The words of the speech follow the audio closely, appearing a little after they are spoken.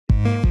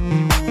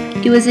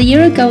It was a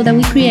year ago that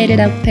we created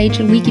a page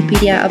on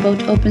Wikipedia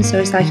about open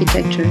source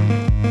architecture.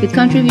 With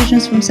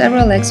contributions from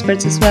several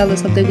experts as well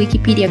as of the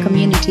Wikipedia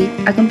community,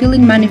 a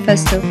compelling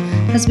manifesto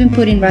has been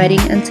put in writing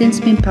and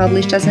since been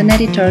published as an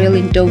editorial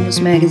in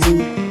Domus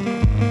magazine.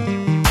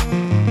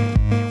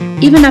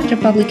 Even after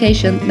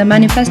publication, the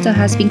manifesto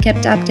has been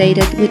kept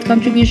updated with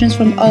contributions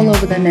from all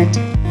over the net.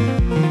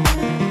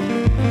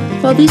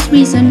 For this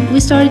reason, we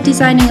started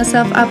designing a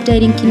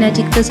self-updating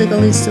kinetic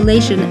physical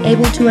installation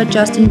able to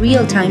adjust in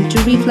real time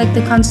to reflect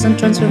the constant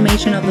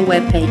transformation of the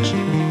web page.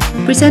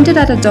 Presented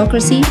at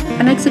Adhocracy,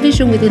 an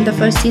exhibition within the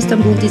first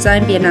Istanbul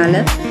Design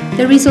Biennal,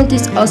 the result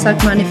is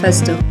OSArc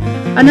Manifesto,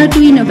 an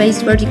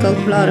Arduino-based vertical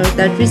plotter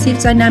that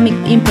receives dynamic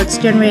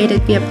inputs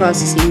generated via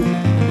processing.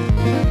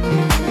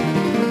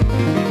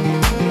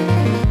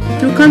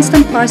 Through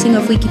constant parsing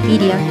of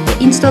Wikipedia,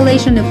 the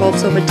installation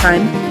evolves over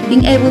time,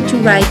 being able to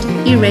write,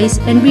 erase,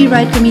 and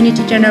rewrite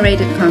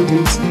community-generated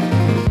contents.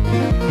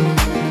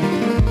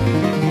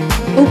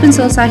 Open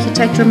Source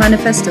Architecture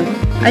Manifesto,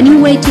 a new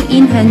way to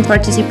enhance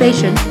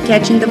participation,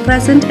 catching the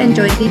present and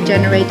jointly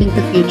generating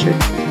the future.